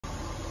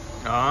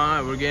All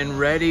right, we're getting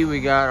ready.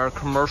 We got our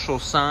commercial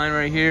sign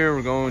right here.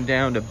 We're going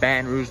down to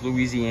Baton Rouge,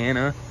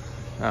 Louisiana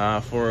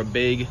for a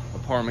big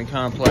apartment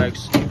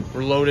complex.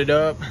 We're loaded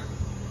up.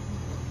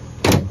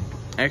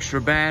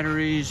 Extra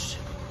batteries.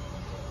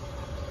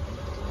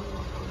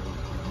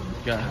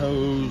 Got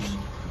hose,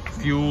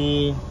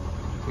 fuel.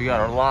 We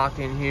got our lock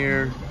in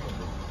here.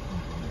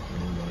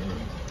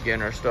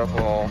 Getting our stuff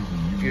all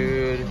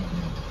good.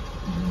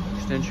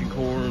 Extension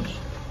cords.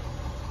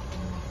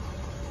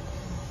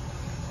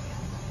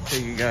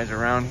 Take you guys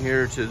around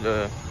here to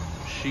the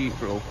sheet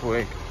real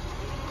quick.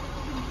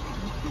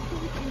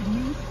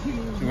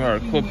 So we got our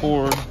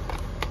clipboard.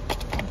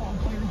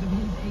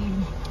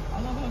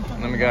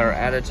 And then we got our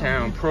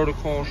out-of-town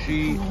protocol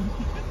sheet.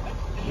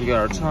 We got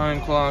our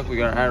time clock. We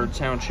got our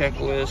out-of-town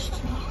checklist.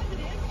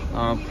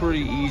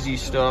 Pretty easy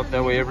stuff.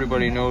 That way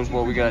everybody knows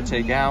what we got to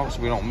take out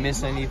so we don't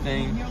miss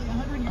anything.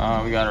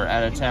 We got our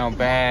out-of-town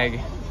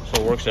bag,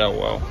 so it works out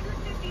well.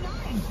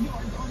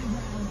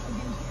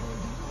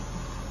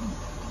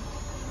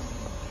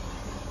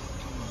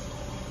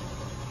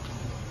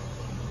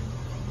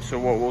 So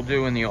what we'll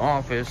do in the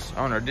office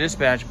on our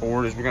dispatch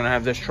board is we're gonna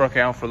have this truck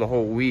out for the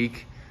whole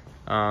week.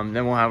 Then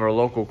we'll have our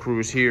local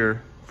crews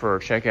here for our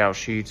checkout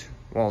sheets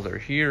while they're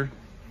here.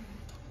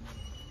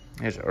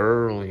 It's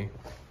early.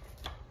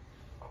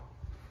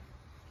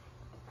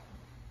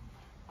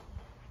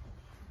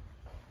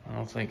 I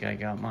don't think I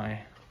got my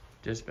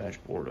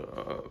dispatch board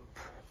up.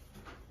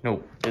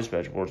 Nope,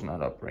 dispatch board's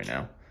not up right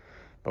now.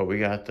 But we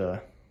got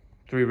the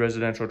 3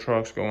 residential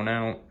trucks going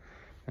out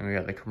and we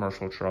got the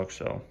commercial truck,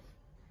 so